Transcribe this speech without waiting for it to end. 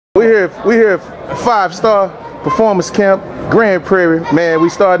We here at 5-star performance camp, Grand Prairie. Man, we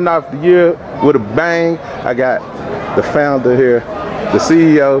starting off the year with a bang. I got the founder here, the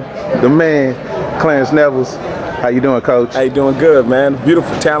CEO, the man, Clarence Nevels. How you doing, Coach? How you doing? Good, man.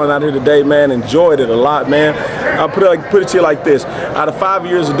 Beautiful talent out here today, man. Enjoyed it a lot, man. I'll put it to you like this. Out of 5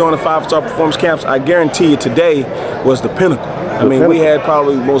 years of doing the 5-star performance camps, I guarantee you today was the pinnacle. I mean, we had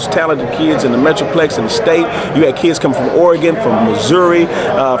probably the most talented kids in the Metroplex in the state. You had kids coming from Oregon, from Missouri,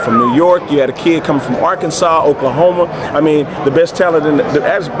 from New York. You had a kid coming from Arkansas, Oklahoma. I mean, the best talent in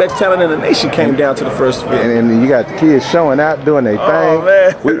best talent in the nation came down to the first field. And you got the kids showing out, doing their thing.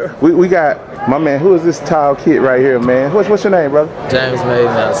 Man. We got my man. Who is this tall kid right here, man? What's your name, brother? James Mayden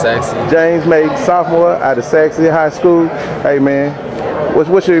out of Sachse. James Mayden, sophomore out of Sachse High School. Hey, man.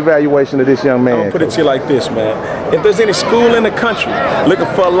 What's your evaluation of this young man? I'm gonna put it to you like this, man. If there's any school in the country looking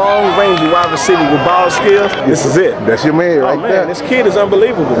for a long-range wide receiver with ball skills, this is it. That's your man right there. This kid is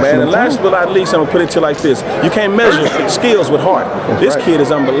unbelievable, man. And last but not least, I'm gonna put it to you like this. You can't measure skills with heart. This kid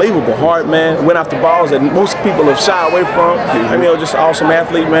is unbelievable. Heart, man. Went after balls that most people have shied away from. I mean, just an awesome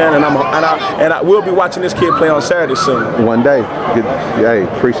athlete, man. And I will be watching this kid play on Saturday soon. One day. Good. Hey,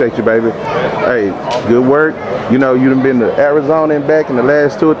 appreciate you, baby. Hey, good work. You know, you done been to Arizona and back in the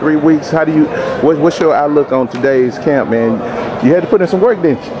last 2 or 3 weeks. How do you? What's your outlook on today's camp, man? You had to put in some work,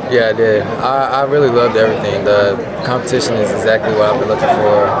 didn't you? Yeah, I did. I really loved everything. The competition is exactly what I've been looking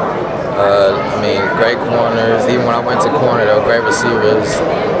for. I mean, great corners. Even when I went to corner, there were great receivers.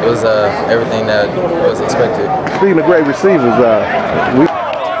 It was everything that was expected. Speaking of great receivers,